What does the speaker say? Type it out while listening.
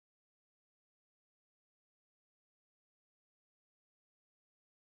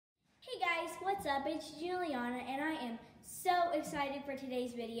guys, what's up? It's Juliana and I am so excited for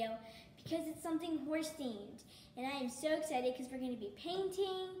today's video because it's something horse themed. And I am so excited because we're going to be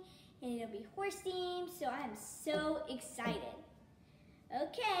painting and it'll be horse themed, so I am so excited.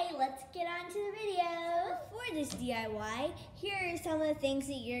 Okay, let's get on to the video. For this DIY, here are some of the things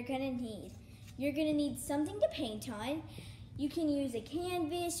that you're going to need. You're going to need something to paint on. You can use a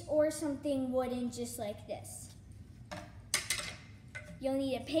canvas or something wooden just like this. You'll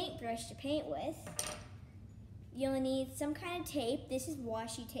need a paintbrush to paint with. You'll need some kind of tape. This is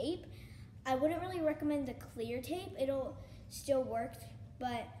washi tape. I wouldn't really recommend the clear tape. It'll still work,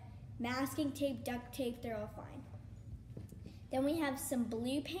 but masking tape, duct tape, they're all fine. Then we have some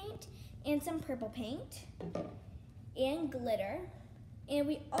blue paint and some purple paint and glitter. And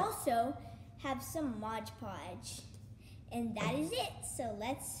we also have some Mod Podge. And that is it. So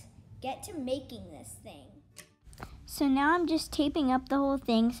let's get to making this thing. So now I'm just taping up the whole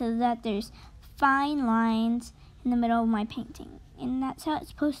thing so that there's fine lines in the middle of my painting. And that's how it's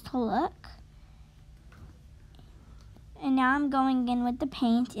supposed to look. And now I'm going in with the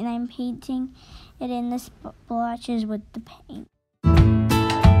paint and I'm painting it in the splotches with the paint.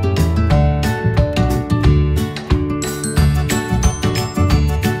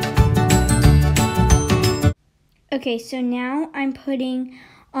 Okay, so now I'm putting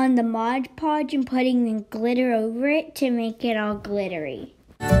on the Mod Podge and putting the glitter over it to make it all glittery.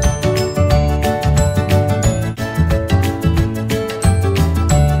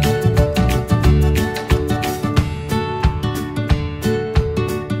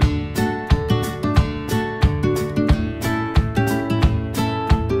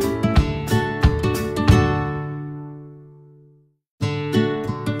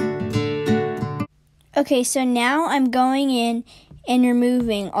 Okay, so now I'm going in and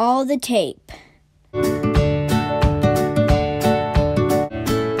removing all the tape. I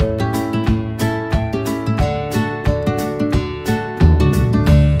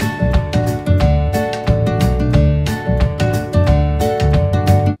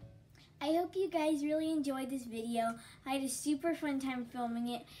hope you guys really enjoyed this video. I had a super fun time filming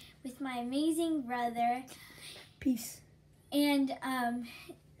it with my amazing brother. Peace. And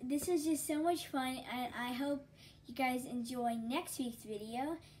this was just so much fun, and I hope you guys enjoy next week's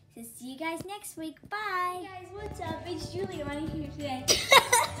video. So see you guys next week. Bye. Hey guys, what's up? It's Juliana here today.